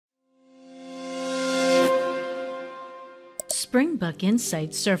Springbuk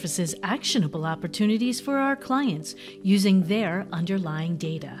Insight surfaces actionable opportunities for our clients using their underlying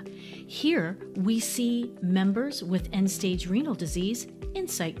data. Here, we see members with end-stage renal disease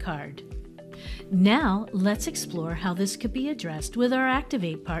Insight card. Now, let's explore how this could be addressed with our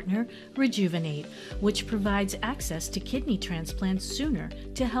Activate partner, Rejuvenate, which provides access to kidney transplants sooner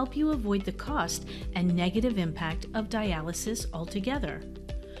to help you avoid the cost and negative impact of dialysis altogether.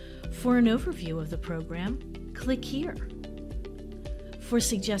 For an overview of the program, click here. For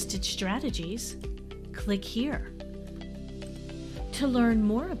suggested strategies, click here. To learn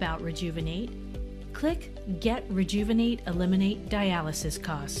more about Rejuvenate, click Get Rejuvenate Eliminate Dialysis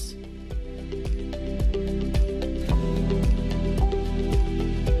Costs.